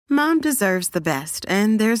Mom deserves the best,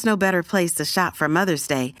 and there's no better place to shop for Mother's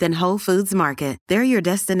Day than Whole Foods Market. They're your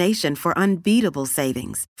destination for unbeatable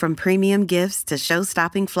savings, from premium gifts to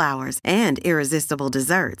show-stopping flowers and irresistible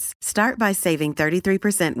desserts. Start by saving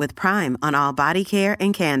 33% with Prime on all body care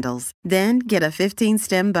and candles. Then get a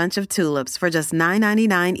 15-stem bunch of tulips for just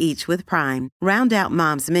 $9.99 each with Prime. Round out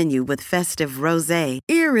Mom's menu with festive rosé,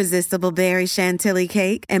 irresistible berry chantilly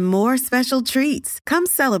cake, and more special treats. Come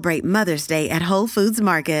celebrate Mother's Day at Whole Foods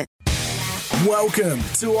Market. Welcome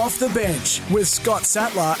to Off the Bench with Scott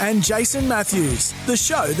Sattler and Jason Matthews, the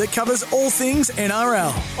show that covers all things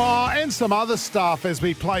NRL. And some other stuff as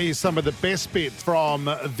we play you some of the best bits from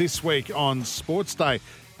this week on Sports Day.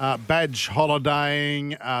 Badge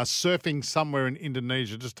holidaying, surfing somewhere in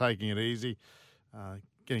Indonesia, just taking it easy,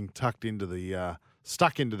 getting stuck into the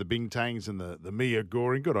Bintangs and the Mia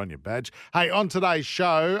Goring. Good on you, Badge. Hey, on today's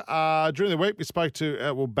show, during the week we spoke to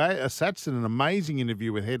Sats in an amazing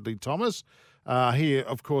interview with Hedley Thomas. He,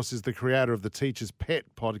 of course, is the creator of the Teacher's Pet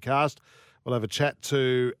podcast. We'll have a chat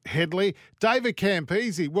to Hedley. David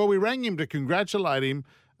Campese, well, we rang him to congratulate him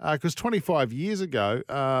because 25 years ago,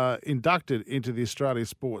 inducted into the Australia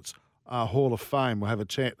Sports Hall of Fame. We'll have a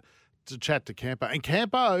chat to Campo. And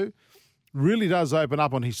Campo really does open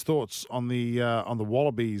up on his thoughts on the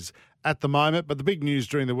Wallabies at the moment. But the big news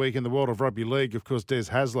during the week in the world of rugby league, of course, Des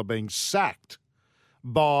Hasler being sacked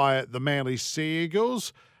by the Manly Sea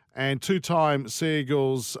Eagles, and two-time Sea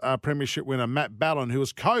Eagles premiership winner Matt Ballon, who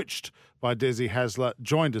was coached by Desi Hasler,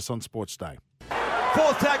 joined us on Sports Day.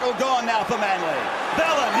 Fourth tackle gone now for Manly.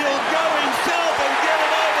 Ballon, he'll go himself and get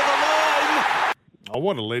it over the line. Oh,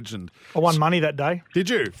 what a legend. I won money that day. Did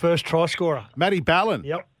you? First try scorer. Matty Ballon.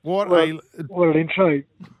 Yep. What an intro.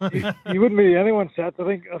 You wouldn't be the only one, Sats.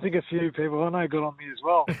 I think a few people I know got on me as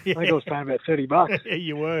well. Yeah. I think I was paying about $30. Yeah,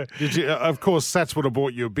 you were. Did you? Of course, Sats would have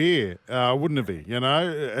bought you a beer, wouldn't he? You know,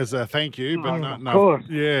 as a thank you. But no. Of course.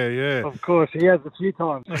 Yeah. Of course. He has a few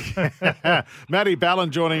times. Matty Ballon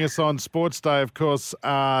joining us on Sports Day, of course,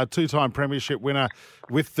 two-time premiership winner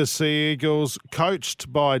with the Sea Eagles,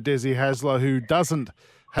 coached by Desi Hasler, who doesn't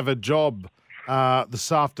have a job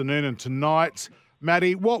this afternoon and tonight.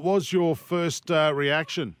 Matty, what was your first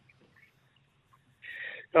reaction?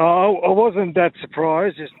 I wasn't that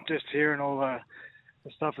surprised, just hearing all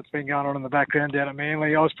the stuff that's been going on in the background down at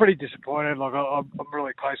Manly. I was pretty disappointed. Like I'm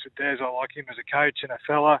really close with Des. I like him as a coach and a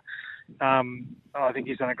fella. I think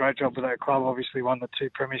he's done a great job with that club. Obviously won the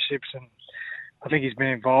 2 premierships, and I think he's been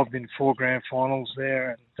involved in 4 grand finals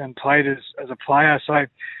there and played as a player. So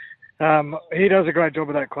he does a great job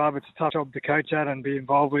with that club. It's a tough job to coach at and be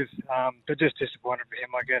involved with, but just disappointed for him,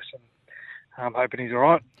 I guess, and I'm hoping he's all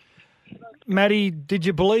right. Matty, did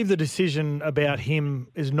you believe the decision about him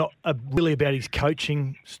is not really about his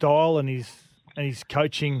coaching style and his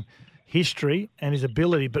coaching history and his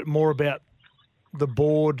ability, but more about the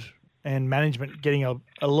board and management getting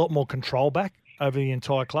a lot more control back over the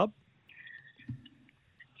entire club?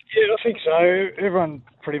 Yeah, I think so. Everyone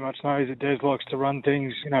pretty much knows that Des likes to run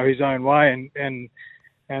things, his own way, and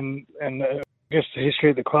I guess the history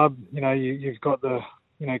of the club. You've got the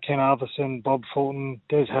Ken Arthurson, Bob Fulton,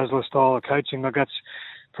 Des Hasler style of coaching. Like that's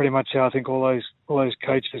pretty much how I think all those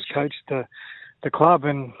coaches coached the club,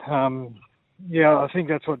 and I think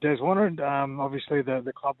that's what Des wanted. Obviously,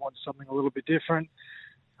 the club wants something a little bit different.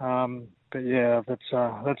 But yeah, that's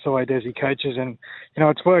the way Desi coaches, and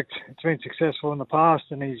it's worked. It's been successful in the past,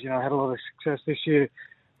 and he's had a lot of success this year. It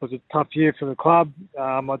was a tough year for the club.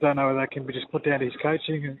 I don't know whether that can be just put down to his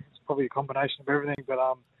coaching. It's probably a combination of everything, but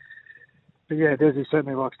yeah, Desi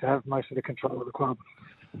certainly likes to have most of the control of the club.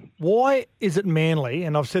 Why is it Manly?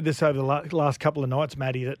 And I've said this over the last couple of nights,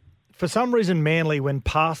 Matty, that for some reason Manly, when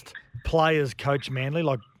past players coach Manly,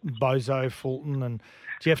 like Bozo, Fulton, and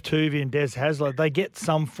Jeff Tuvey and Des Hasler, they get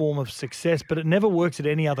some form of success, but it never works at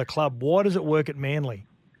any other club. Why does it work at Manly?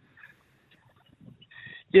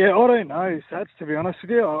 Yeah, I don't know, Sats, to be honest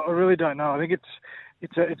with you. I really don't know. I think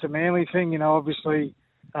it's a Manly thing, obviously,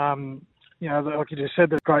 like you just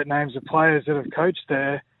said, there's great names of players that have coached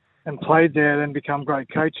there and played there, then become great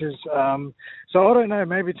coaches. So I don't know,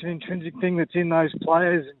 maybe it's an intrinsic thing that's in those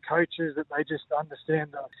players and coaches that they just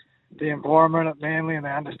understand the environment at Manly and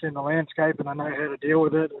they understand the landscape and they know how to deal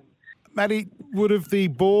with it. Matty, would have the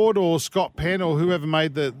board or Scott Penn or whoever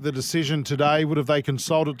made the decision today, would have they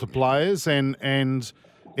consulted to players and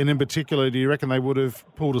in particular, do you reckon they would have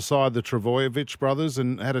pulled aside the Travojevic brothers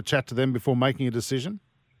and had a chat to them before making a decision?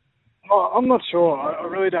 I'm not sure. I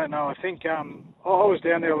really don't know. I think I was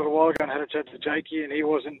down there a little while ago and had a chat to Jakey and he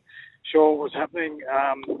wasn't sure what was happening.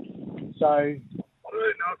 So I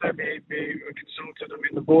don't know if they'd be consulted. I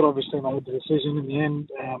mean, the board obviously made the decision in the end,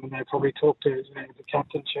 and they probably talked to the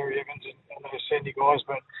captain, Cherry Evans, and those senior guys,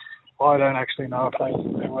 but I don't actually know if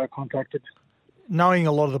they were contacted. Knowing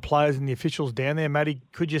a lot of the players and the officials down there, Matty,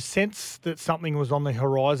 could you sense that something was on the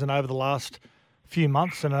horizon over the last few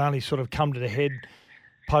months and it only sort of come to the head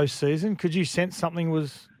post-season? Could you sense something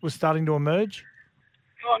was starting to emerge?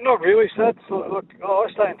 Not really, Sats. Look, I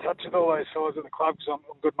stay in touch with all those guys at the club because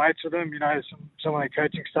I'm good mates with them. You know, some of their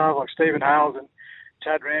coaching staff like Stephen Hales and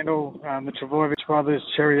Chad Randall, the Travojevic brothers,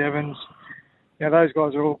 Cherry Evans. You know, those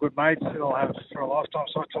guys are all good mates that I'll have for a lifetime.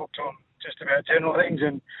 So I talk to them just about general things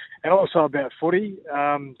and also about footy.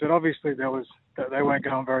 But obviously they weren't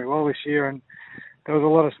going very well this year, and there was a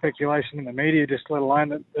lot of speculation in the media, just let alone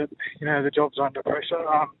that you know, the job's under pressure.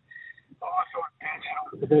 I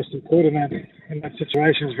thought the best he could in that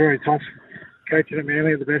situation. It was very tough coaching at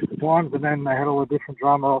Manly at the best of times, and then they had all the different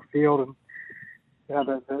drama off field, and you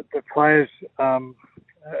know, the players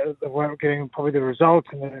they weren't getting probably the results,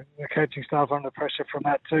 and the coaching staff under pressure from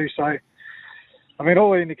that too. So, I mean,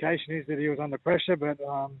 all the indication is that he was under pressure, but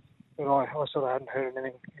I sort of hadn't heard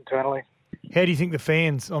anything internally. How do you think the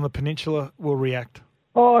fans on the peninsula will react?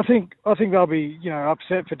 Oh, I think they'll be, you know,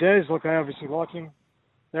 upset for Des. Like, they obviously like him.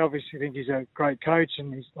 They obviously think he's a great coach,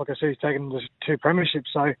 and he's, like I said, he's taken them to 2 premierships.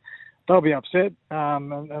 So they'll be upset,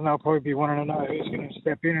 and they'll probably be wanting to know who's going to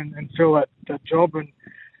step in and fill that job. And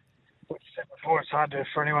like I said before, it's hard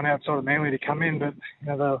for anyone outside of Manly to come in, but you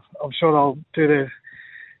know, I'm sure they'll do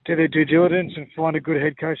their due diligence and find a good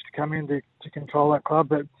head coach to come in to control that club.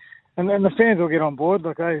 But and then the fans will get on board.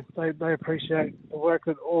 Like they appreciate the work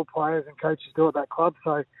that all players and coaches do at that club.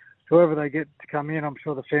 So whoever they get to come in, I'm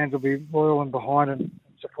sure the fans will be loyal and behind and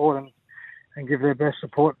support and give their best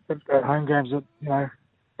support at home games at, you know,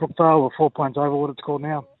 Brookvale or 4 Points Over, what it's called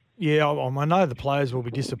now. Yeah, I know the players will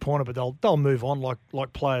be disappointed, but they'll move on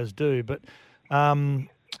like players do. But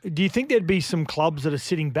do you think there'd be some clubs that were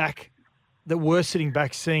sitting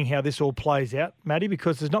back seeing how this all plays out, Matty?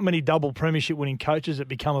 Because there's not many double premiership winning coaches that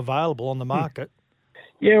become available on the market.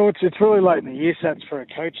 Yeah, well, it's really late in the year, Sats, for a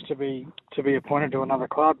coach to be appointed to another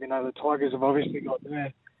club. You know, the Tigers have obviously got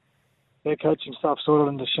their coaching staff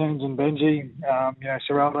sorted into Sheens and Benji. You know,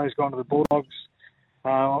 Serraldo's gone to the Bulldogs.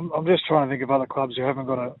 I'm just trying to think of other clubs who haven't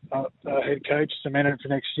got a head coach cemented for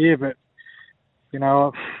next year, but you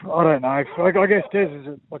know, I don't know. I guess Des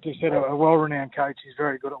is, like you said, a well-renowned coach. He's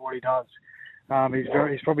very good at what he does.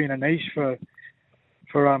 He's probably in a niche for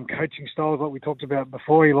coaching styles like we talked about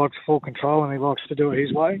before. He likes full control and he likes to do it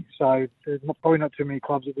his way. So there's probably not too many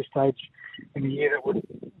clubs at this stage in the year that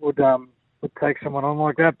would take someone on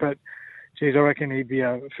like that. But geez, I reckon he'd be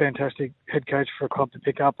a fantastic head coach for a club to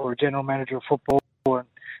pick up, or a general manager of football. And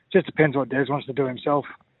it just depends what Des wants to do himself.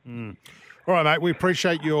 Mm. All right, mate, we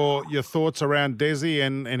appreciate your thoughts around Desi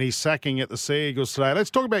and his sacking at the Sea Eagles today. Let's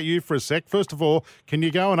talk about you for a sec. First of all, can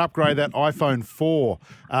you go and upgrade that iPhone 4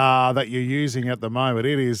 that you're using at the moment?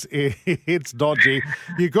 It's dodgy.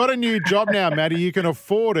 You've got a new job now, Matty. You can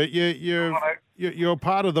afford it. You're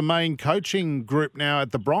part of the main coaching group now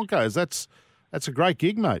at the Broncos. That's a great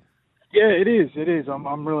gig, mate. Yeah, it is. It is.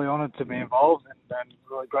 I'm really honoured to be involved and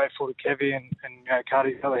really grateful to Kevy and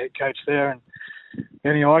Cardi, the other head coach there, and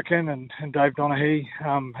Benny Eichen and Dave Donaghy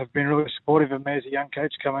have been really supportive of me as a young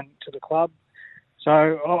coach coming to the club.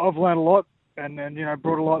 So I've learned a lot and you know,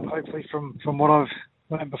 brought a lot hopefully from what I've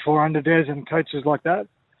learned before under Des and coaches like that.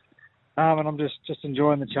 And I'm just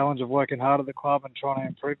enjoying the challenge of working hard at the club and trying to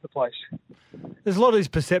improve the place. There's a lot of these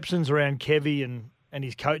perceptions around Kevy and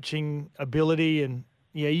his coaching ability, and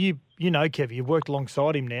yeah, you know Kevy, you've worked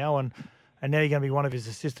alongside him now, and now you're going to be one of his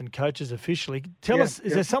assistant coaches officially. Tell us,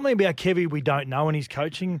 is there something about Kevy we don't know in his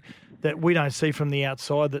coaching that we don't see from the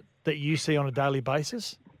outside that you see on a daily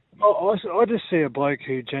basis? I just see a bloke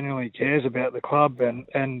who genuinely cares about the club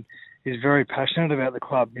and is very passionate about the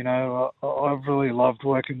club. You know, I've really loved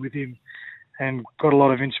working with him and got a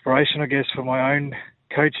lot of inspiration, I guess, for my own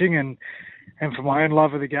coaching and for my own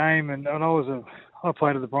love of the game. And I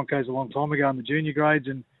played at the Broncos a long time ago in the junior grades,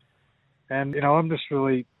 and you know, I'm just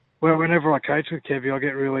really, whenever I coach with Kevy, I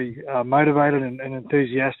get really motivated and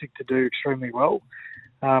enthusiastic to do extremely well.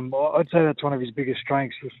 I'd say that's one of his biggest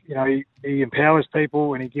strengths. You know, he empowers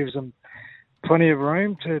people and he gives them plenty of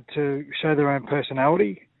room to show their own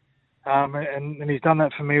personality. And he's done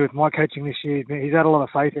that for me with my coaching this year. He's had a lot of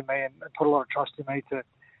faith in me and put a lot of trust in me to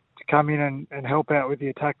come in and help out with the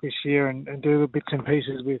attack this year and do the bits and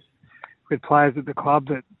pieces with players at the club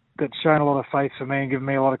that's shown a lot of faith for me and given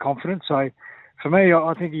me a lot of confidence. So for me,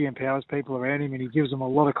 I think he empowers people around him and he gives them a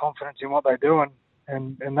lot of confidence in what they do.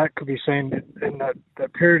 And that could be seen in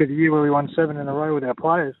that period of the year where we won 7 in a row with our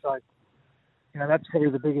players. So that's probably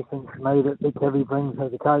the biggest thing for me that Kevy brings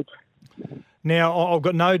as a coach. Now, I've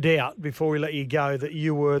got no doubt, before we let you go, that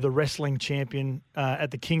you were the wrestling champion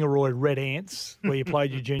at the Kingaroy Red Ants, where you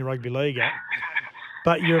played your junior rugby league at.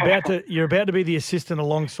 But you're about to be the assistant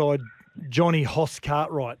alongside Johnny Hoss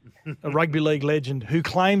Cartwright, a rugby league legend, who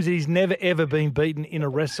claims that he's never, ever been beaten in a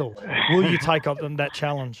wrestle. Will you take up that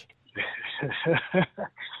challenge?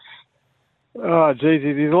 Oh, geez,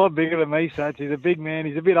 he's a lot bigger than me, Sats. He's a big man.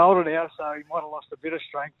 He's a bit older now, so he might have lost a bit of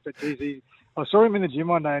strength. But, geez, I saw him in the gym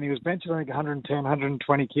one day and he was benching, I think, 110,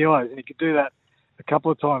 120 kilos, and he could do that a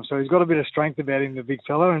couple of times. So he's got a bit of strength about him, the big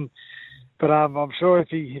fella. But I'm sure if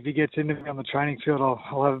he gets into me on the training field,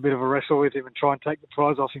 I'll have a bit of a wrestle with him and try and take the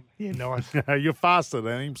prize off him. Yeah, nice. You're faster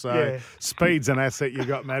than him, so speed's an asset you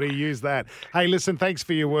got, Matty. Use that. Hey, listen, thanks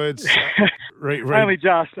for your words. Only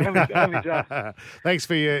just. Thanks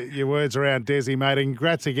for your words around Desi, mate, and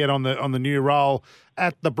congrats again on the new role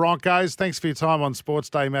at the Broncos. Thanks for your time on Sports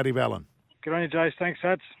Day, Matty Ballin. Good on you, Jace. Thanks,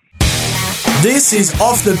 Sats. This is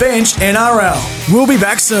Off the Bench NRL. We'll be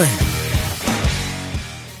back soon.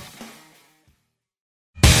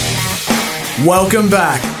 Welcome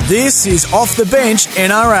back. This is Off the Bench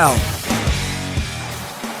NRL.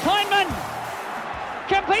 Kleinman,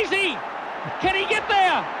 Campese, can he get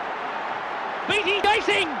there? Beatty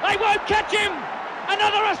racing, they won't catch him.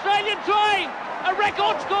 Another Australian try, a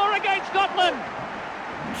record score against Scotland.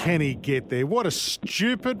 Can he get there? What a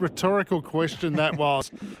stupid rhetorical question that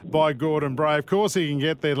was by Gordon Bray. Of course he can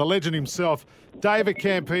get there. The legend himself, David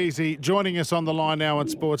Campese, joining us on the line now on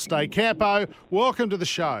Sports Day. Campo, welcome to the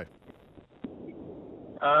show.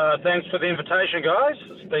 Thanks for the invitation, guys.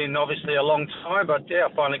 It's been obviously a long time, but I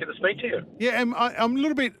finally get to speak to you. Yeah, I'm a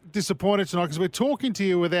little bit disappointed tonight because we're talking to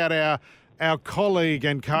you without our colleague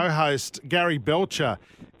and co-host Gary Belcher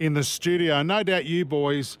in the studio. No doubt you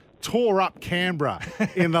boys tore up Canberra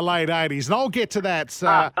in the late 80s, and I'll get to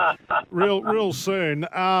that real soon.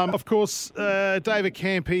 Of course, David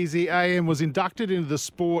Campese, AM, was inducted into the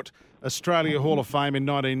Sport Australia Hall of Fame in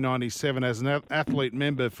 1997 as an athlete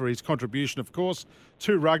member for his contribution, of course,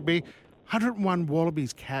 to rugby. 101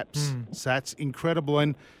 Wallabies caps, Sats, incredible.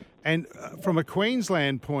 And from a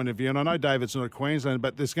Queensland point of view, and I know David's not a Queenslander,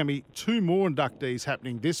 but there's going to be 2 more inductees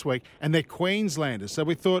happening this week, and they're Queenslanders. So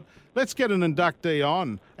we thought, let's get an inductee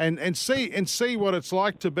on and see what it's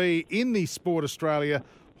like to be in the Sport Australia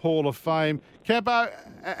Hall of Fame. Capo,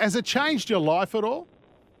 has it changed your life at all?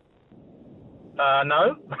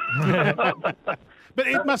 No. But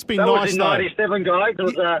it must be that nice, was in '97, guys.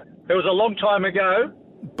 It was a long time ago.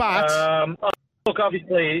 But look,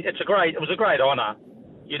 obviously, it was a great honour.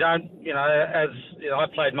 You don't, I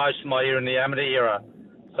played most of my year in the amateur era,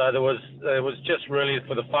 so there was just really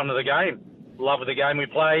for the fun of the game, love of the game we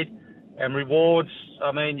played, and rewards.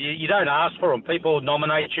 I mean, you don't ask for them. People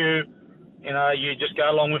nominate you. You just go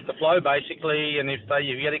along with the flow, basically, and if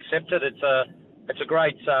you get accepted, it's a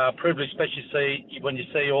great privilege, especially when you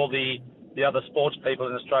see all the other sports people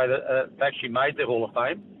in Australia that actually made the Hall of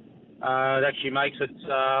Fame. It actually makes it,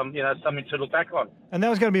 something to look back on. And that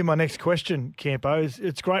was going to be my next question, Campo.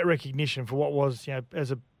 It's great recognition for what was,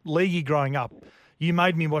 as a leaguey growing up. You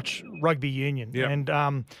made me watch rugby union,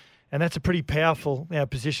 and that's a pretty powerful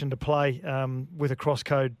position to play with a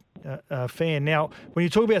cross-code fan. Now, when you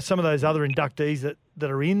talk about some of those other inductees that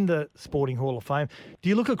are in the Sporting Hall of Fame, do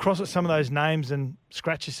you look across at some of those names and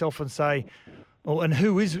scratch yourself and say, and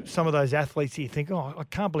who is some of those athletes that you think, I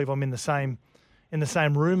can't believe I'm in the same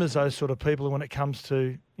room as those sort of people when it comes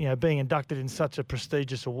to being inducted in such a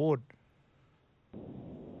prestigious award?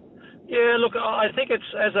 Yeah, look, I think it's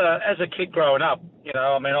as a kid growing up.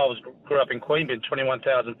 I grew up in Queanbeyan,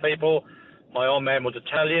 21,000 people. My old man was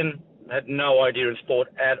Italian, had no idea in sport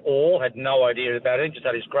at all, had no idea about it. Just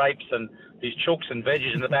had his grapes and his chooks and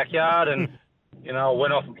veggies in the backyard, and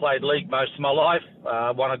went off and played league most of my life.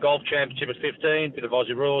 Won a golf championship at 15, bit of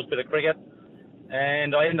Aussie rules, bit of cricket.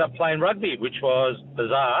 And I ended up playing rugby, which was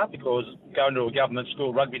bizarre because going to a government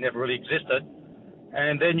school, rugby never really existed.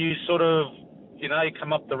 And then you sort of, you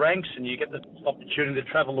come up the ranks and you get the opportunity to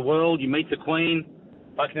travel the world. You meet the Queen,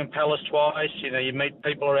 Buckingham Palace twice. You meet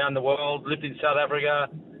people around the world. Lived in South Africa,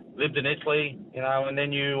 lived in Italy. And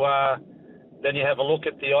then you have a look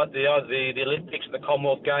at the Olympics and the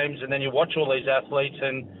Commonwealth Games, and then you watch all these athletes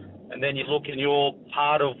and then you look and you're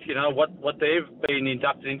part of, what they've been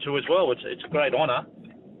inducted into as well. It's a great honour.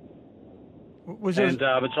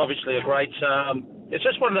 It's obviously a great. It's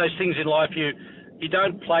just one of those things in life you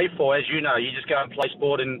don't play for, as you know. You just go and play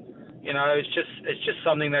sport, and it's just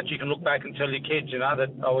something that you can look back and tell your kids, that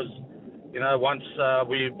I was, once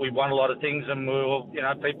we won a lot of things, and we were,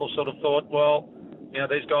 people sort of thought, well,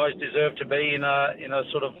 these guys deserve to be in a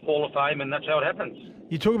sort of Hall of Fame, and that's how it happens.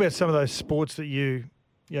 You talk about some of those sports that you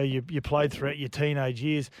played throughout your teenage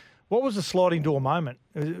years. What was the sliding door moment?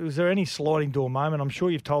 Was there any sliding door moment? I'm sure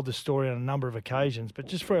you've told this story on a number of occasions, but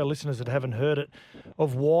just for our listeners that haven't heard it,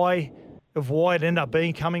 of why it ended up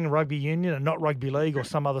becoming rugby union and not rugby league or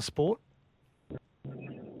some other sport?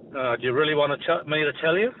 Do you really want me to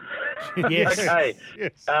tell you? Yes. Okay.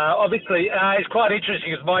 Yes. Obviously, it's quite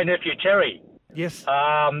interesting. It's my nephew, Terry. Yes.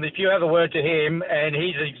 If you have a word to him, and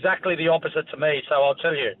he's exactly the opposite to me, so I'll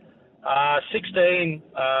tell you. 16,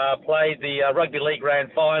 played the rugby league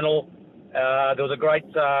grand final. There was a great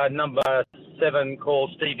number 7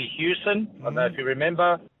 called Stevie Hewson. I don't know if you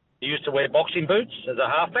remember. He used to wear boxing boots as a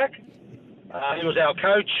halfback. He was our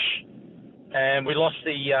coach, and we lost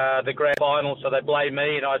the grand final, so they blamed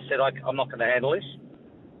me, and I said, I'm not going to handle this.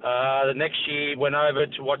 The next year, went over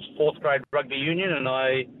to watch 4th grade rugby union, and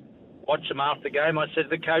I watched them after the game. I said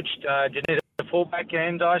to the coach, do you need a fullback?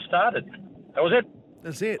 And I started. That was it.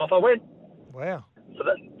 That's it. Off I went. Wow. So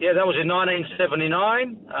that was in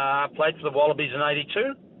 1979. Played for the Wallabies in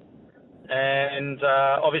 82. And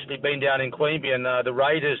obviously been down in Queanbeyan, and the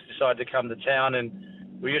Raiders decided to come to town, and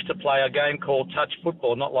we used to play a game called touch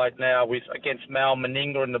football, not like now, against Mal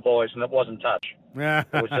Meninga and the boys, and it wasn't touch. It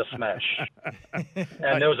was just smash.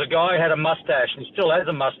 And there was a guy who had a mustache, and still has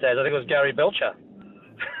a mustache. I think it was Gary Belcher.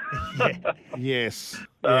 Yes.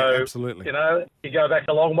 So, yeah, absolutely. You go back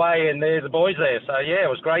a long way, and there's the boys there. So, yeah, it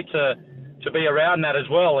was great to be around that as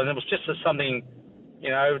well. And it was just something,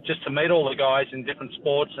 just to meet all the guys in different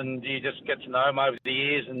sports, and you just get to know them over the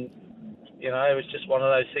years. And, it was just one of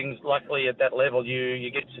those things. Luckily, at that level,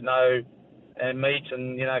 you get to know and meet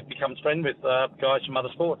and, become friends with guys from other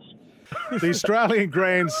sports. The Australian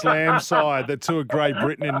Grand Slam side that toured Great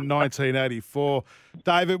Britain in 1984.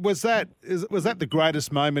 David, was that the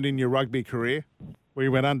greatest moment in your rugby career where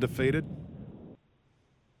you went undefeated?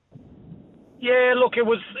 Yeah, look, it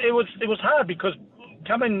was hard because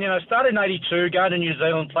started in 82, going to New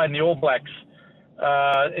Zealand, playing the All Blacks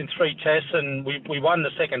in 3 tests, and we won the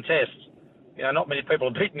second test. Not many people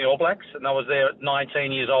have beaten the All Blacks, and I was there at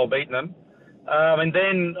 19 years old beating them. And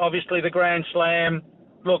then, obviously, the Grand Slam.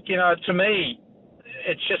 Look, to me,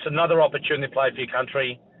 it's just another opportunity to play for your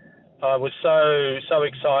country. I was so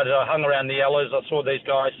excited. I hung around the Ellas. I saw these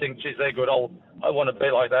guys think, geez, they're good. I want to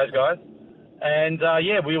be like those guys. And, I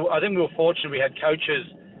think we were fortunate we had coaches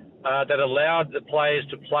that allowed the players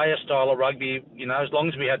to play a style of rugby. As long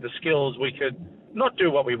as we had the skills, we could not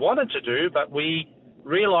do what we wanted to do, but we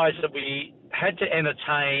realised that we had to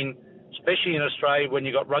entertain, especially in Australia when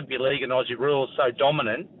you got rugby league and Aussie rules so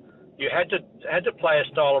dominant. You had to play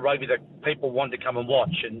a style of rugby that people wanted to come and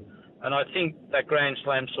watch, and I think that Grand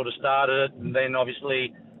Slam sort of started it. And then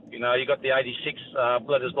obviously, you got the '86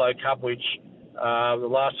 Bledisloe Cup, which the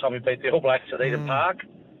last time we beat the All Blacks at Eden Park,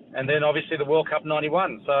 and then obviously the World Cup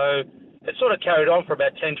 '91. So it sort of carried on for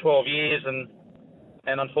about 10, 12 years, and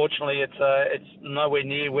unfortunately, it's nowhere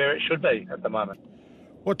near where it should be at the moment.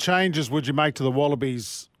 What changes would you make to the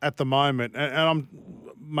Wallabies at the moment? And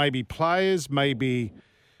maybe players, maybe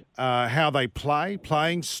how they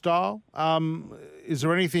playing style. Is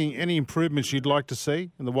there any improvements you'd like to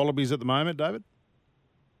see in the Wallabies at the moment, David?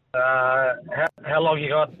 How long you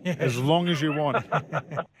got? As long as you want.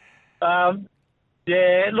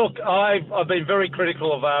 Yeah, look, I've been very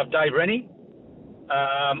critical of Dave Rennie.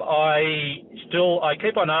 I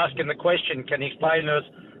keep on asking the question, can he explain to us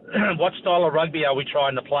what style of rugby are we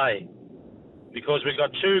trying to play? Because we've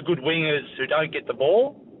got 2 good wingers who don't get the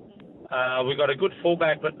ball. We've got a good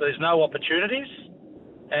fullback, but there's no opportunities.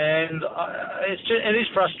 And it is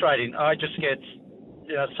frustrating. I just get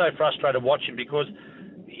so frustrated watching because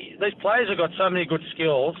these players have got so many good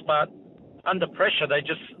skills, but under pressure they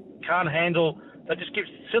just can't handle. They just give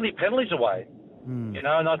silly penalties away.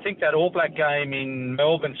 And I think that All Black game in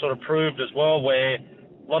Melbourne sort of proved as well, where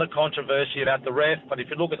a lot of controversy about the ref. But if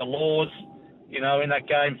you look at the laws, in that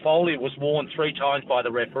game, Foley was warned 3 times by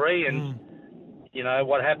the referee, and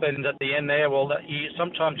what happened at the end there. Well,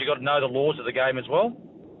 sometimes you got to know the laws of the game as well,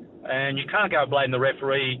 and you can't go blame the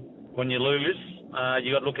referee when you lose.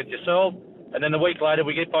 You got to look at yourself. And then a week later,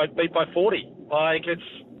 we get beat by 40.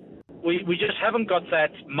 We just haven't got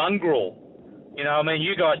that mongrel.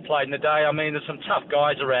 You guys played in the day. There's some tough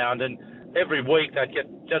guys around, and every week they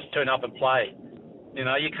just turn up and play.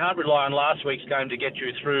 You can't rely on last week's game to get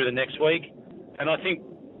you through the next week. And I think,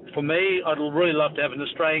 for me, I'd really love to have an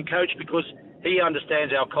Australian coach because he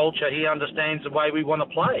understands our culture. He understands the way we want to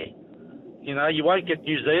play. You won't get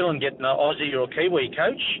New Zealand getting an Aussie or a Kiwi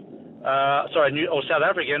coach, or South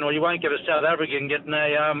African, or you won't get a South African getting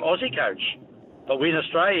a Aussie coach. But we in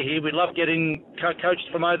Australia here, we love getting coaches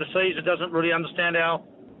from overseas that doesn't really understand our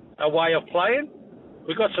way of playing.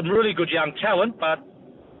 We've got some really good young talent, but,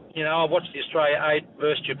 you know, I watched the Australia 8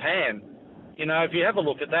 versus Japan. You know, if you have a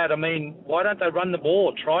look at that, I mean, why don't they run the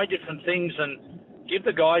ball, try different things and give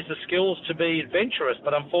the guys the skills to be adventurous?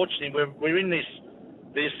 But unfortunately, we're in this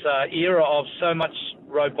era of so much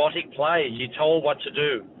robotic play. You're told what to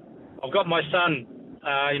do. I've got my son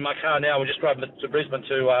in my car now. We just drove to Brisbane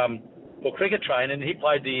for cricket train, and he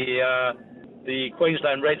played the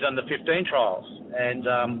Queensland Reds under 15 trials. And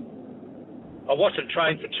I watched them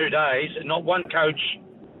train for 2 days, and not one coach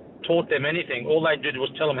taught them anything. All they did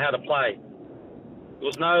was tell them how to play. There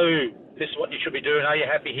was no, this is what you should be doing. Are you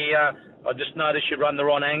happy here? I just noticed you run the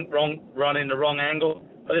run in the wrong angle.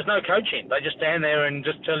 But there's no coaching. They just stand there and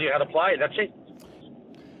just tell you how to play. That's it.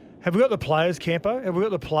 Have we got the players, Campo? Have we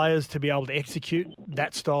got the players to be able to execute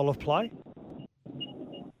that style of play?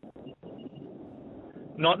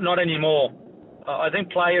 Not anymore. I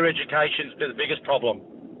think player education's been the biggest problem.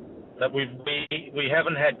 That we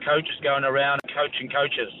haven't had coaches going around coaching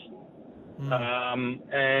coaches.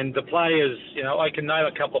 And the players, you know, I can name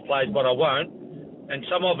a couple of players, but I won't. And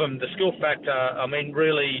some of them, the skill factor, I mean,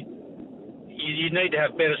 really, you need to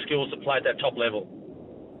have better skills to play at that top level.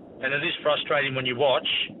 And it is frustrating when you watch.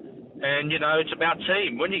 And, you know, it's about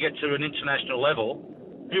team. When you get to an international level,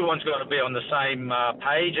 everyone's got to be on the same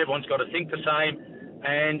page. Everyone's got to think the same.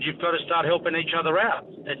 And you've got to start helping each other out.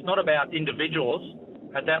 It's not about individuals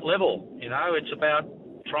at that level. You know, it's about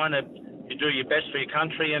trying to do your best for your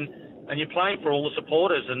country, and you're playing for all the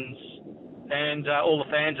supporters and all the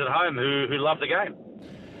fans at home who love the game.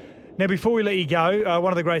 Now, before we let you go,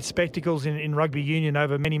 one of the great spectacles in rugby union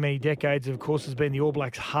over many, many decades, of course, has been the All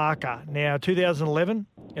Blacks haka. Now, 2011,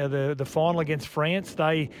 the final against France,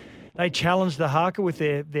 they challenged the haka with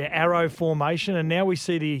their arrow formation, and now we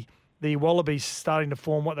see the Wallabies starting to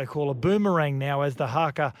form what they call a boomerang now as the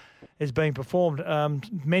haka is being performed.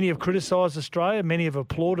 Many have criticised Australia, many have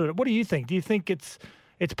applauded it. What do you think? Do you think it's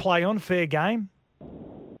play on, fair game?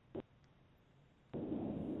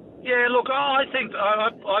 Yeah, look, I think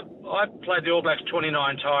I played the All Blacks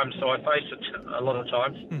 29 times, so I faced it a lot of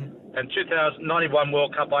times. Mm-hmm. And 1991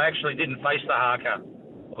 World Cup, I actually didn't face the haka.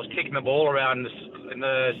 I was kicking the ball around in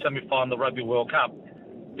the semi-final of the Rugby World Cup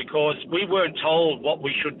because we weren't told what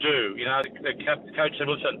we should do. You know, the coach said,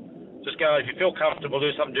 listen, just go, if you feel comfortable,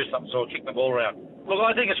 do something, so I'll kick the ball around. Look,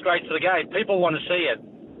 I think it's great for the game. People want to see it.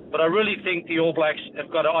 But I really think the All Blacks have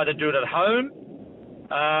got to either do it at home,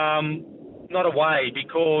 not away,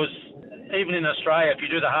 because even in Australia, if you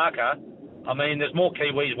do the haka, I mean, there's more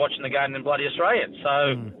Kiwis watching the game than bloody Australians.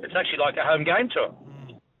 So it's actually like a home game to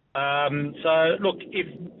them. So, look, if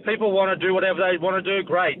people want to do whatever they want to do,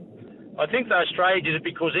 great. I think that Australia did it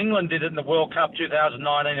because England did it in the World Cup 2019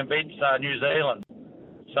 and beat New Zealand.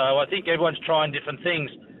 So I think everyone's trying different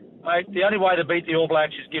things. The only way to beat the All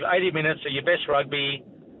Blacks is give 80 minutes of your best rugby,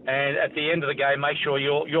 and at the end of the game, make sure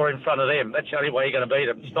you're in front of them. That's the only way you're going to beat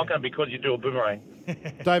them. It's not going to be because you do a boomerang.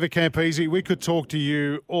 David Campese, we could talk to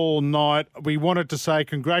you all night. We wanted to say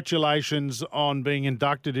congratulations on being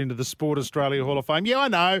inducted into the Sport Australia Hall of Fame. Yeah, I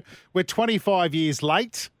know. We're 25 years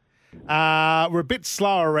late. We're a bit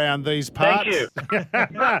slow around these parts.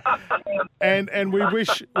 Thank you. and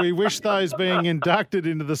we wish those being inducted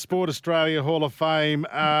into the Sport Australia Hall of Fame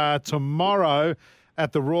tomorrow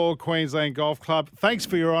at the Royal Queensland Golf Club. Thanks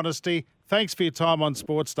for your honesty. Thanks for your time on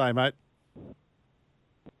Sports Day, mate.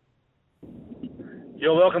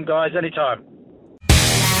 You're welcome, guys. Anytime.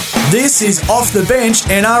 This is Off the Bench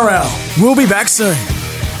NRL. We'll be back soon.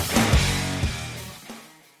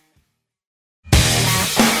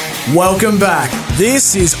 Welcome back.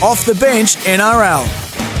 This is Off the Bench NRL.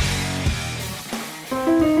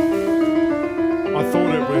 I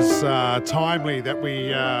thought it was timely that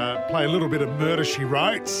we play a little bit of Murder, She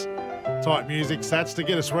Wrote type music sats to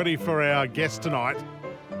get us ready for our guest tonight.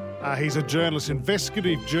 He's a journalist,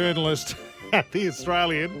 investigative journalist at The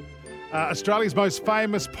Australian. Australia's most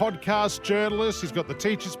famous podcast journalist. He's got The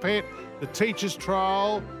Teacher's Pet, The Teacher's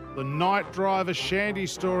Trial, The Night Driver, Shandy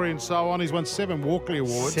Story, and so on. He's won 7 Walkley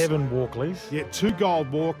Awards. 7 Walkleys. Yeah, 2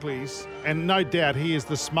 gold Walkleys. And no doubt he is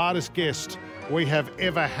the smartest guest we have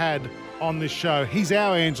ever had on this show. He's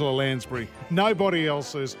our Angela Lansbury. Nobody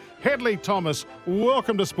else's. Hedley Thomas,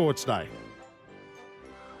 welcome to Sports Day.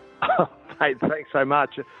 Mate, thanks so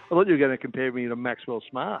much. I thought you were going to compare me to Maxwell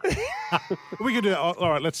Smart. We can do that. All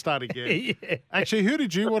right, let's start again. Yeah. Actually, who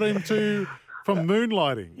did you want him to from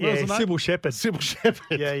Moonlighting? What was the name? Sybil Shepherd. Sybil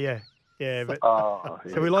Shepherd. Yeah, but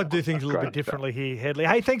so we like to do things a little bit differently here, Hedley.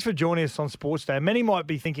 Hey, thanks for joining us on Sports Day. Many might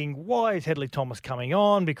be thinking, why is Hedley Thomas coming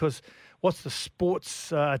on? Because what's the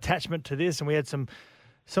sports attachment to this? And we had some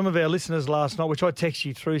of our listeners last night, which I text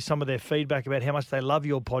you through some of their feedback about how much they love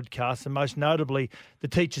your podcast, and most notably the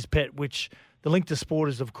Teacher's Pet, which the link to sport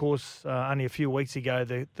is, of course, only a few weeks ago,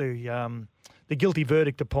 the guilty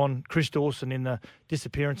verdict upon Chris Dawson in the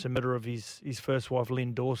disappearance and murder of his first wife,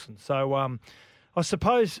 Lynn Dawson. So I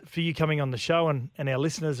suppose for you coming on the show and our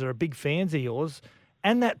listeners are big fans of yours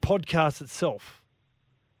and that podcast itself,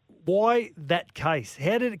 why that case?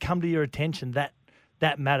 How did it come to your attention,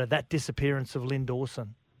 that matter, that disappearance of Lynn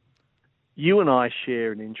Dawson? You and I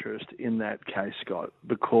share an interest in that case, Scott,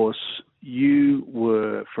 because you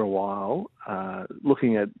were for a while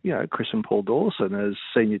looking at, Chris and Paul Dawson as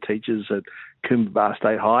senior teachers at Coombara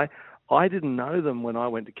State High. I didn't know them when I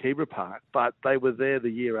went to Keebra Park, but they were there the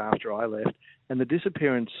year after I left. And the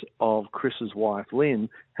disappearance of Chris's wife, Lynn,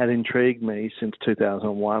 had intrigued me since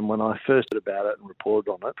 2001 when I first heard about it and reported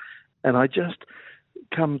on it. And I just,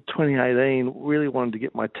 come 2018, really wanted to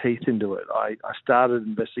get my teeth into it. I started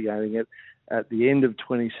investigating it at the end of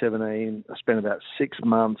 2017. I spent about 6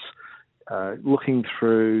 months looking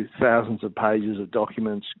through thousands of pages of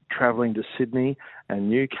documents, travelling to Sydney and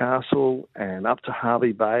Newcastle and up to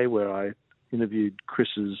Harvey Bay, where I interviewed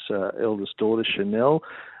Chris's eldest daughter, Chanel,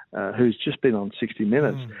 who's just been on 60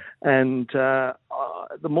 Minutes. And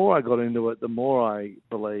the more I got into it, the more I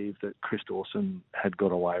believed that Chris Dawson had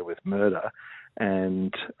got away with murder.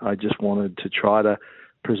 And I just wanted to try to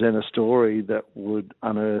present a story that would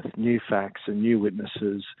unearth new facts and new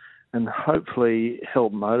witnesses and hopefully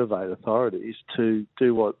help motivate authorities to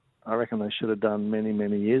do what I reckon they should have done many,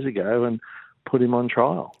 many years ago and put him on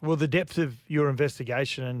trial. Well, the depth of your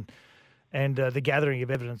investigation and the gathering of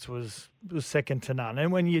evidence was second to none.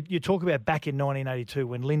 And when you talk about back in 1982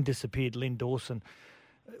 when Lynn disappeared, Lynn Dawson,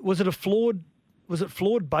 was it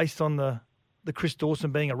flawed based on the Chris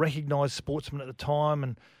Dawson being a recognised sportsman at the time,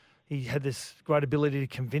 and he had this great ability to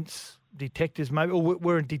convince detectives, maybe, or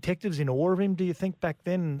were detectives in awe of him, do you think, back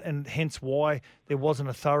then, and hence why there wasn't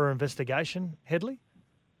a thorough investigation, Headley?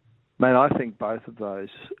 Mate, I think both of those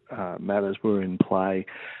matters were in play.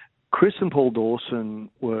 Chris and Paul Dawson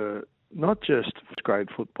were not just great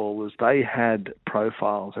footballers, they had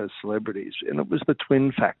profiles as celebrities, and it was the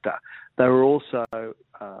twin factor. They were also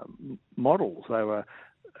models. They were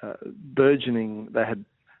burgeoning. They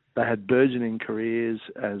had burgeoning careers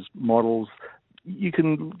as models. You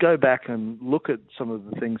can go back and look at some of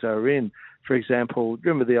the things they were in. For example,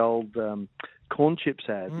 remember the old corn chips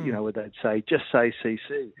ad, where they'd say, just say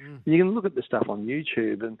CC. You can look at the stuff on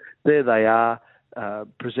YouTube, and there they are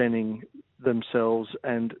presenting themselves,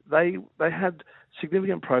 and they had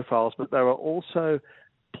significant profiles, but they were also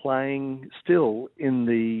playing still in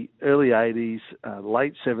the early 80s,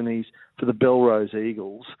 late 70s for the Belrose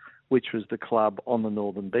Eagles, which was the club on the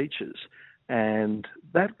Northern Beaches. And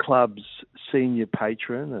that club's senior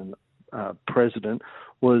patron and president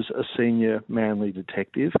was a senior Manly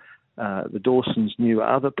detective. The Dawsons knew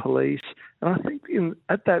other police. And I think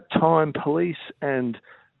at that time, police and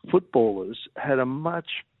footballers had a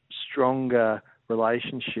much stronger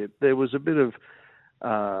relationship. There was a bit of,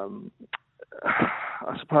 I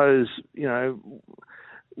suppose,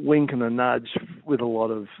 wink and a nudge with a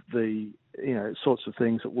lot of the, sorts of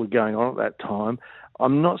things that were going on at that time.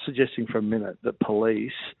 I'm not suggesting for a minute that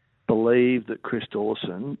police believed that Chris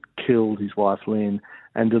Dawson killed his wife Lynn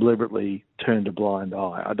and deliberately turned a blind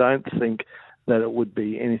eye. I don't think that it would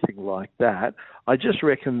be anything like that. I just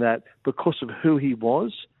reckon that because of who he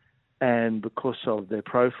was and because of their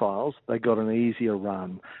profiles, they got an easier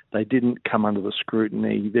run. They didn't come under the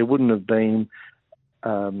scrutiny. There wouldn't have been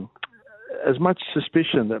as much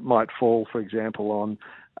suspicion that might fall, for example, on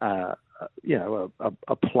a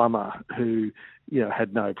plumber who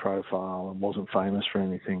had no profile and wasn't famous for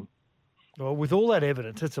anything. Well, with all that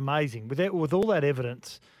evidence, it's amazing. With all that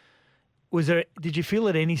evidence, did you feel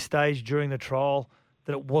at any stage during the trial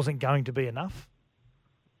that it wasn't going to be enough?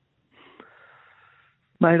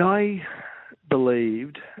 Mate, I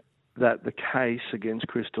believed that the case against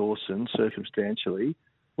Chris Dawson, circumstantially,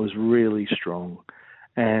 was really strong.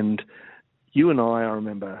 And you and I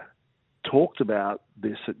remember, talked about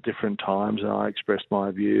this at different times, and I expressed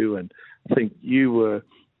my view, and I think you were,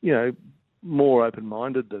 more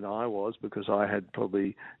open-minded than I was because I had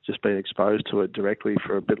probably just been exposed to it directly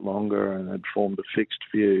for a bit longer and had formed a fixed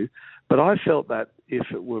view. But I felt that if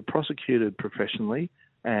it were prosecuted professionally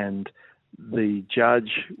and the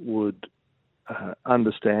judge would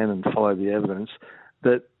understand and follow the evidence,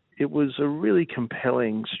 that it was a really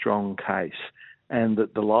compelling, strong case, and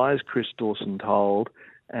that the lies Chris Dawson told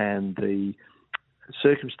and the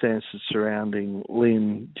circumstances surrounding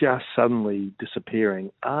Lynn just suddenly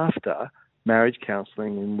disappearing after marriage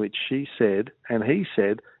counselling in which she said, and he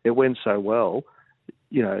said, it went so well,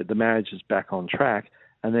 the marriage is back on track.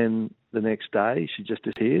 And then the next day she just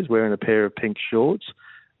disappears wearing a pair of pink shorts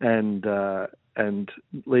and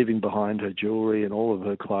leaving behind her jewellery and all of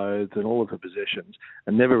her clothes and all of her possessions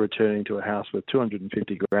and never returning to a house with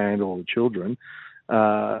 $250,000, all the children,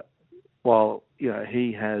 while,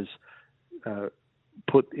 he has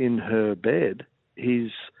put in her bed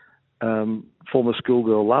his former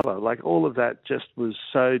schoolgirl lover. Like, all of that just was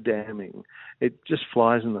so damning. It just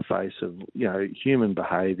flies in the face of, human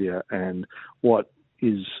behaviour and what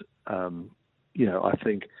is, I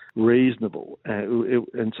think, reasonable.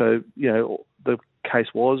 And so, the case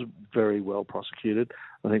was very well prosecuted.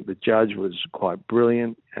 I think the judge was quite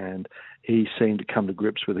brilliant, and he seemed to come to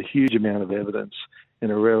grips with a huge amount of evidence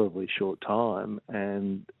in a relatively short time,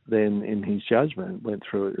 and then in his judgment went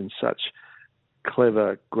through it in such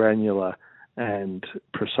clever, granular and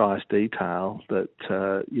precise detail that,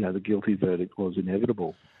 the guilty verdict was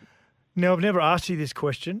inevitable. Now, I've never asked you this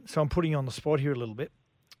question, so I'm putting you on the spot here a little bit.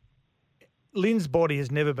 Lynn's body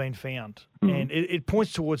has never been found, and it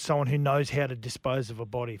points towards someone who knows how to dispose of a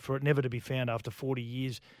body for it never to be found after 40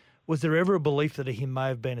 years. Was there ever a belief that he may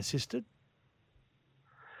have been assisted?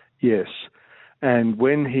 Yes. And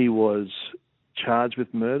when he was charged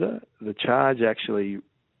with murder, the charge actually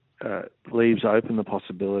leaves open the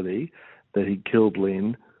possibility that he killed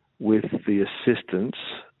Lynn with the assistance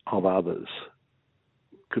of others.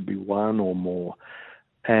 Could be one or more.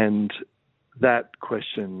 And that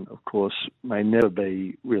question, of course, may never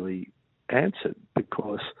be really answered,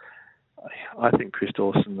 because I think Chris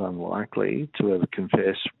Dawson's unlikely to ever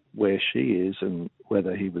confess where she is and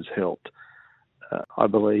whether he was helped. I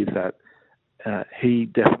believe that he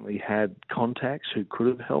definitely had contacts who could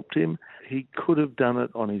have helped him. He could have done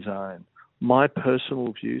it on his own. My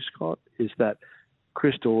personal view, Scott, is that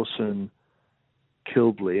Chris Dawson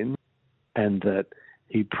killed Lynn and that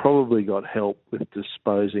he probably got help with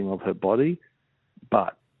disposing of her body,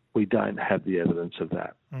 but we don't have the evidence of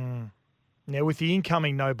that. Now, with the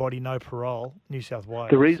incoming no body, no parole, New South Wales...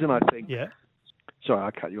 The reason I think... Yeah. Sorry,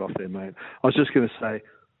 I cut you off there, mate. I was just going to say,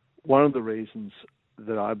 one of the reasons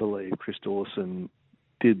that I believe Chris Dawson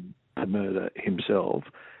did the murder himself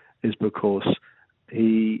is because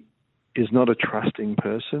he is not a trusting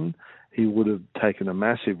person. He would have taken a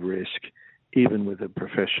massive risk, even with a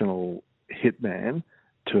professional hitman,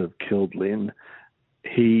 to have killed Lynn.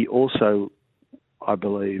 He also, I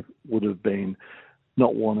believe, would have been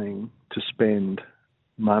not wanting to spend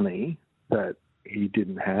money that he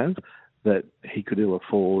didn't have, that he could ill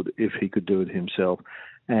afford if he could do it himself.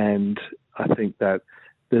 And I think that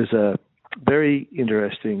there's a very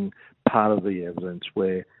interesting part of the evidence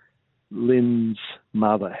where Lynn's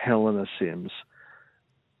mother, Helena Sims,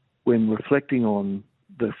 when reflecting on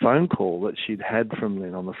the phone call that she'd had from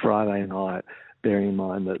Lynn on the Friday night, bearing in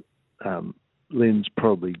mind that Lynn's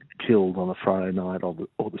probably killed on the Friday night or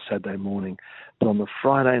the Saturday morning, but on the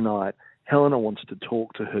Friday night, Helena wants to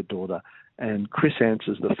talk to her daughter, and Chris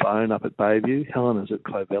answers the phone up at Bayview. Helena's at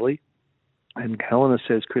Clovelly, and Helena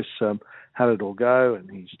says, Chris, how did it all go? And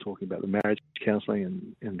he's talking about the marriage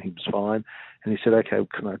counselling, and he was fine. And he said, okay,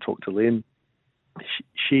 can I talk to Lynn?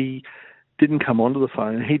 She didn't come onto the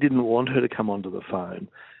phone. He didn't want her to come onto the phone.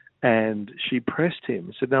 And she pressed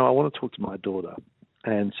him, said, no, I want to talk to my daughter.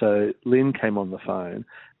 And so Lynn came on the phone,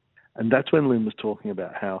 and that's when Lynn was talking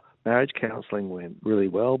about how marriage counselling went really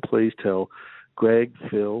well. Please tell Greg,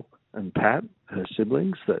 Phil, and Pat, her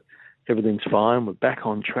siblings, that everything's fine. We're back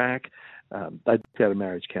on track. They did out of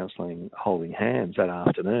marriage counselling holding hands that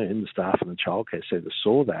afternoon. The staff and the childcare centre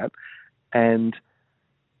saw that. And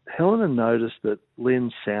Helena noticed that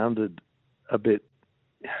Lynn sounded a bit,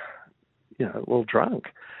 drunk.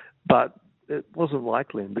 But it wasn't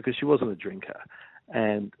like Lynn because she wasn't a drinker.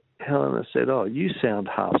 And Helena said, oh, you sound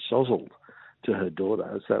half sozzled, to her daughter.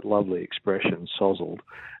 It's that lovely expression, sozzled.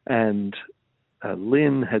 And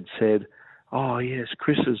Lynn had said, oh, yes,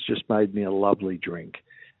 Chris has just made me a lovely drink.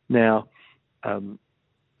 Now,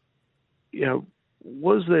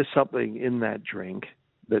 was there something in that drink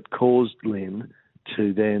that caused Lynn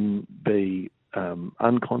to then be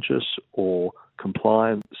unconscious or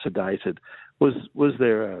compliant, sedated? Was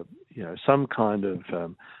there some kind of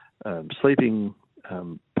sleeping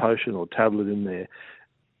potion or tablet in there?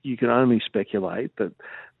 You can only speculate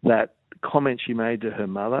that comment she made to her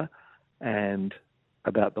mother and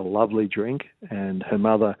about the lovely drink, and her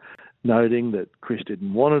mother noting that Chris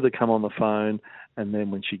didn't want her to come on the phone, and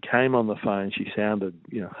then when she came on the phone she sounded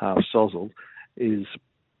half sozzled, is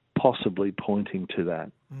possibly pointing to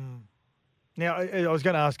that. Now, I was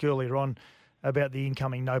going to ask earlier on about the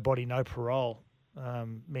incoming no body, no parole.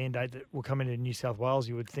 mandate that will come into New South Wales,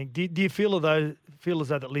 you would think. Do you feel as though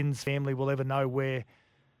that Lynn's family will ever know where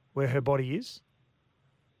her body is?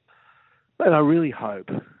 And I really hope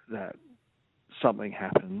that something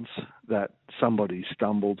happens, that somebody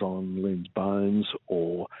stumbles on Lynn's bones,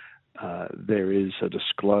 or there is a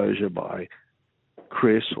disclosure by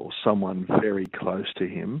Chris or someone very close to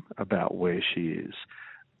him about where she is.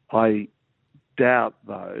 I doubt,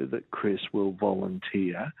 though, that Chris will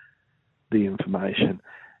volunteer the information.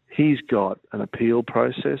 He's got an appeal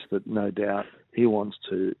process that no doubt he wants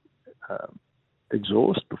to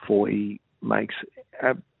exhaust before he makes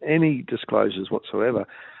any disclosures whatsoever.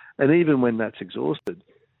 And even when that's exhausted,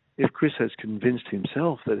 if Chris has convinced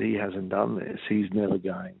himself that he hasn't done this, he's never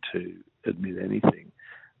going to admit anything.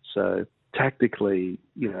 So tactically,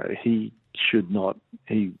 he should not.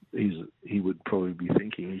 He would probably be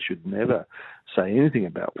thinking he should never say anything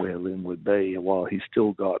about where Lynn would be while he's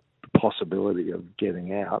still got the possibility of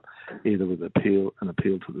getting out, either with an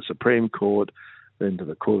appeal to the Supreme Court, then to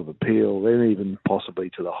the Court of Appeal, then even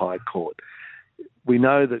possibly to the High Court. We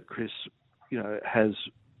know that Chris, has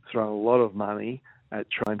thrown a lot of money at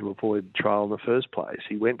trying to avoid trial in the first place.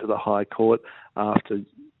 He went to the High Court after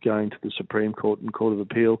going to the Supreme Court and Court of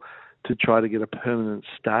Appeal to try to get a permanent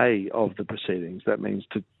stay of the proceedings. That means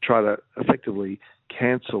to try to effectively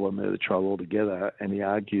cancel a murder trial altogether, and he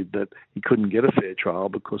argued that he couldn't get a fair trial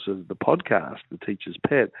because of the podcast, The Teacher's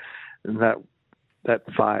Pet, and that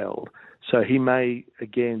failed. So he may,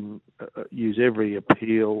 again, use every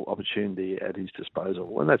appeal opportunity at his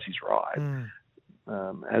disposal, and that's his right.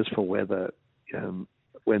 As for whether,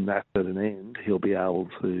 when that's at an end, he'll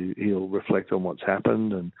reflect on what's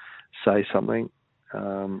happened and say something,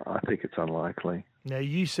 I think it's unlikely. Now,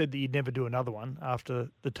 you said that you'd never do another one after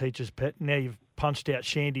The Teacher's Pet. Now you've punched out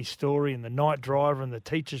Shandy's story and the night driver and the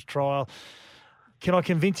teacher's trial. Can I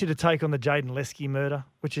convince you to take on the Jaden Lesky murder,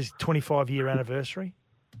 which is 25-year anniversary?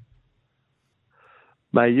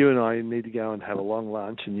 Mate, you and I need to go and have a long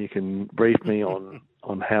lunch, and you can brief me on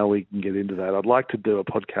how we can get into that. I'd like to do a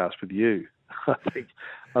podcast with you. I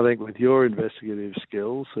think with your investigative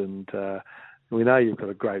skills, and we know you've got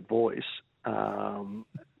a great voice, and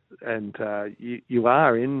you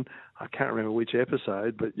are in, I can't remember which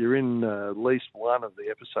episode, but you're in at least one of the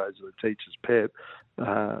episodes of The Teacher's Pet.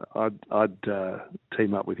 I'd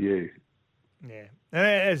team up with you. Yeah.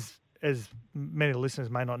 As many listeners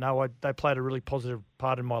may not know, they played a really positive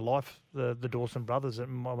part in my life, the Dawson brothers, at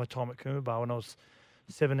my time at Coomera when I was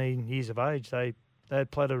 17 years of age. They had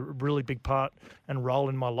played a really big part and role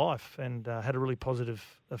in my life, and had a really positive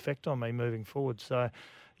effect on me moving forward. So,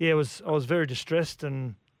 yeah, I was very distressed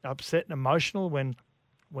and upset and emotional when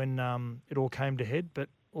it all came to head, but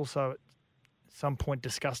also at some point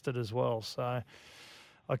disgusted as well. So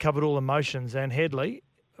I covered all emotions. And Headley,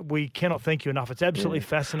 we cannot thank you enough. It's absolutely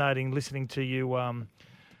fascinating listening to you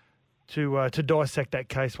to dissect that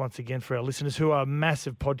case once again for our listeners who are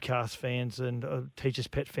massive podcast fans and Teacher's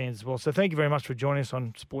Pet fans as well. So thank you very much for joining us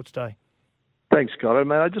on Sports Day. Thanks,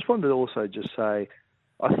 Scott. I just wanted to also just say,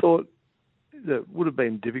 I thought that it would have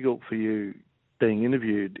been difficult for you being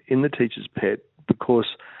interviewed in The Teacher's Pet because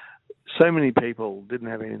so many people didn't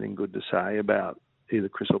have anything good to say about either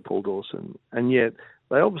Chris or Paul Dawson, and yet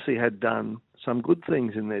they obviously had done some good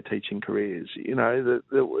things in their teaching careers. It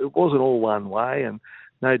wasn't all one way, and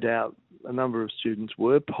no doubt a number of students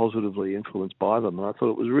were positively influenced by them. And I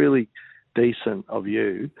thought it was really decent of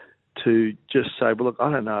you to just say, well, look,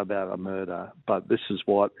 I don't know about a murder, but this is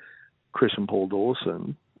what Chris and Paul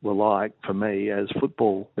Dawson were like for me as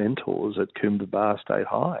football mentors at Coomera State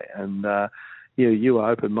High. And you were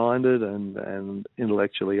open-minded and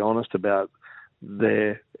intellectually honest about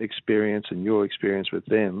their experience and your experience with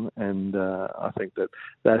them, and I think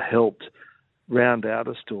that helped round out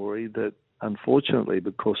a story that, unfortunately,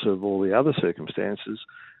 because of all the other circumstances,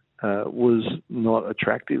 was not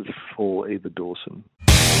attractive for either Dawson.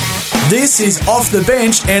 This is Off the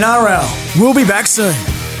Bench NRL. We'll be back soon.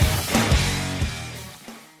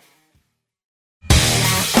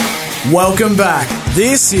 Welcome back.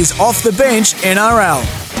 This is Off the Bench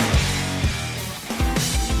NRL.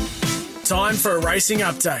 Time for a racing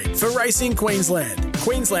update for Racing Queensland.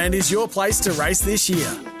 Queensland is your place to race this year.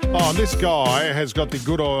 Oh, this guy has got the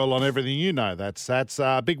good oil on everything. You know that's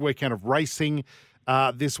a big weekend of racing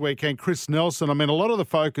this weekend. Chris Nelson, I mean, a lot of the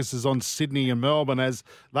focus is on Sydney and Melbourne as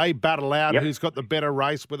they battle out who's got the better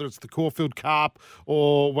race, whether it's the Caulfield Cup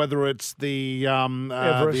or whether it's the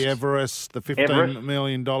Everest, the $15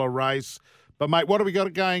 million race. But, mate, what have we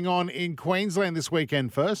got going on in Queensland this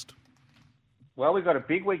weekend first? Well, we've got a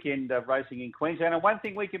big weekend of racing in Queensland, and one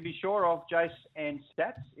thing we can be sure of, Jace and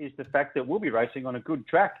Stats, is the fact that we'll be racing on a good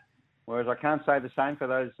track whereas I can't say the same for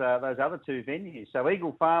those other two venues. So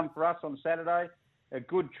Eagle Farm for us on Saturday, a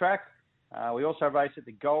good track. We also race at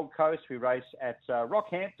the Gold Coast. We race at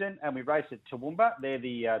Rockhampton, and we race at Toowoomba. They're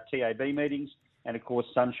the TAB meetings. And, of course,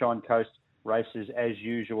 Sunshine Coast races as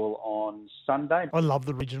usual on Sunday. I love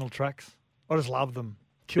the regional tracks. I just love them.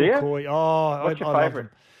 Kilcoy. Oh, what's your favourite?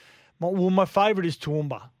 My favourite is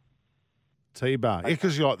Toowoomba. T-Bar. Yeah,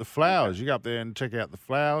 because you like the flowers. You go up there and check out the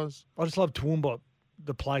flowers. I just love Toowoomba,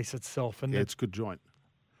 the place itself. And it's a good joint.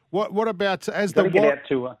 What about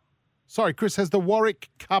Sorry, Chris, has the Warwick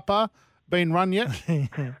Cuppa been run yet?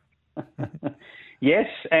 Yes,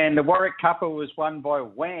 and the Warwick Cuppa was won by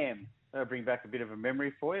Wham. That'll bring back a bit of a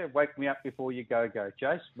memory for you. Wake me up before you go,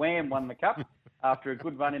 Jace. Wham won the cup after a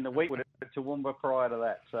good run in the week with Toowoomba prior to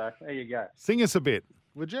that. So there you go. Sing us a bit,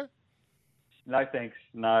 would you? No, thanks.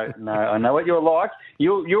 No. I know what you're like.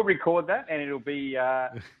 You'll record that, and it'll be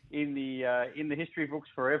in the history books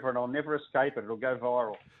forever, and I'll never escape it. It'll go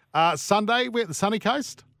viral. Sunday, we're at the Sunny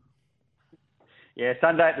Coast. Yeah,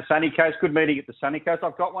 Sunday at the Sunny Coast. Good meeting at the Sunny Coast.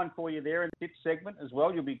 I've got one for you there in the tip segment as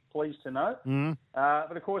well. You'll be pleased to know.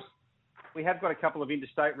 But of course, we have got a couple of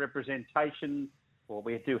interstate representation. Well,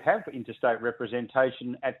 we do have interstate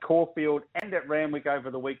representation at Caulfield and at Randwick over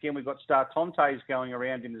the weekend. We've got Star Tontes going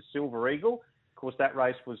around in the Silver Eagle. Of course, that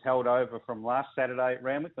race was held over from last Saturday at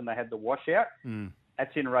Randwick when they had the washout.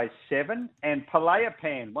 That's in race 7. And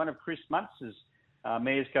Palayapan, one of Chris Muntz's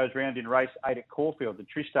mares, goes round in race 8 at Caulfield, the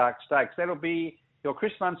Tristark Stakes. That'll be,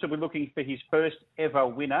 Chris Muntz will be looking for his first ever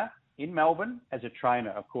winner in Melbourne as a trainer.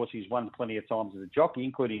 Of course, he's won plenty of times as a jockey,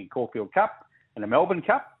 including a Caulfield Cup and a Melbourne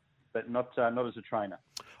Cup, but not as a trainer.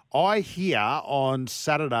 I hear on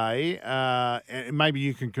Saturday, and maybe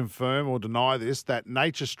you can confirm or deny this, that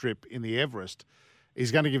Nature Strip in the Everest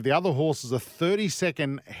is going to give the other horses a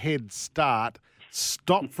 30-second head start,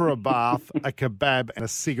 stop for a bath, a kebab and a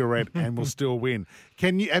cigarette, and will still win.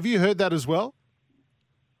 Have you heard that as well?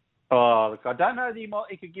 Oh, look, I don't know that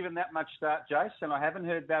he could give him that much start, Jason. I haven't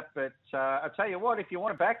heard that, but I'll tell you what, if you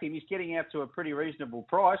want to back him, he's getting out to a pretty reasonable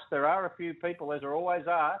price. There are a few people, as there always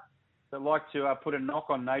are, that like to put a knock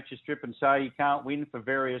on Nature Strip and say he can't win for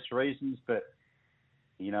various reasons, but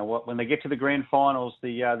you know what? When they get to the grand finals,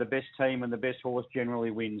 the best team and the best horse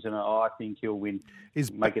generally wins, and I think he'll win.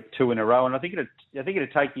 Make it 2 in a row, and I think it'll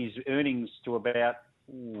take his earnings to about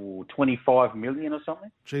 25 million or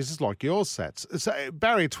something. Jesus, like yours, Sats. So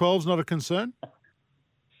barrier 12's not a concern?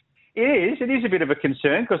 It is a bit of a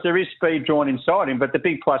concern because there is speed drawn inside him, but the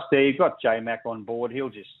big plus there, you've got J-Mac on board. He'll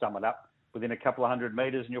just sum it up within a couple of 100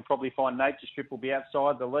 metres, and you'll probably find Nature Strip will be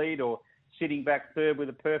outside the lead or sitting back third with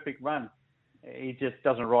a perfect run. He just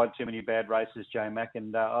doesn't ride too many bad races, J-Mac,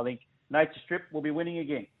 and I think Nature Strip will be winning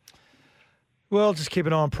again. Well, just keep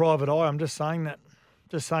an eye on Private Eye. I'm just saying that.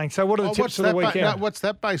 Just saying. So what are the tips for the weekend? What's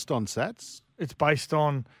that based on, Sats? It's based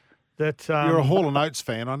on that... You're a Hall & Oates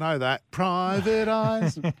fan, I know that. Private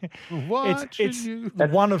Eyes. It's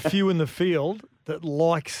one of few in the field that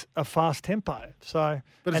likes a fast tempo. So,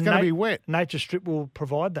 but it's going to be wet. Nature Strip will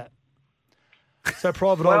provide that. So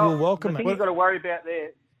Private Eye will welcome it. The thing you've got to worry about there,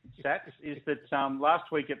 Sats, is that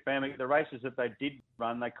last week at Bamberg, the races that they did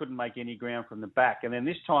run, they couldn't make any ground from the back. And then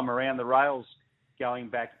this time around, the rails going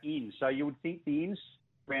back in. So you would think the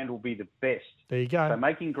ground will be the best. There you go. So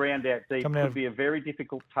making ground out deep could be a very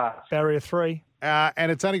difficult task. Barrier 3.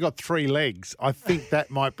 And it's only got 3 legs. I think that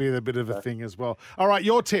might be a bit of a thing as well. All right,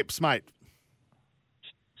 your tips, mate.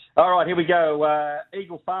 All right, here we go.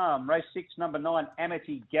 Eagle Farm, race 6, number 9,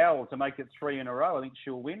 Amity Gal to make it 3 in a row. I think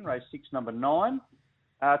she'll win. Race 6, number 9.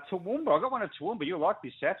 Toowoomba, I got one at Toowoomba. You'll like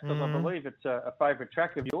this, Sats, because I believe it's a favourite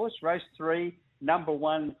track of yours. Race 3, number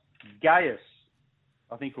 1, Gaius.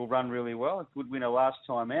 I think will run really well. A good winner last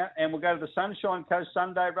time out. And we'll go to the Sunshine Coast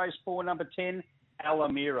Sunday, race 4, number 10,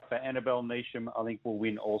 Alamira for Annabelle Neesham, I think will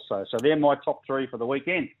win also. So they're my top 3 for the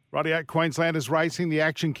weekend. Rightio, Queenslanders racing. The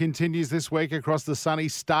action continues this week across the sunny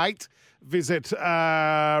state. Visit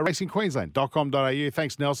racingqueensland.com.au.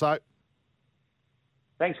 Thanks, Nelso.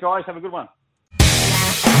 Thanks, guys. Have a good one.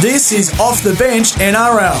 This is Off the Bench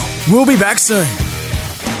NRL. We'll be back soon.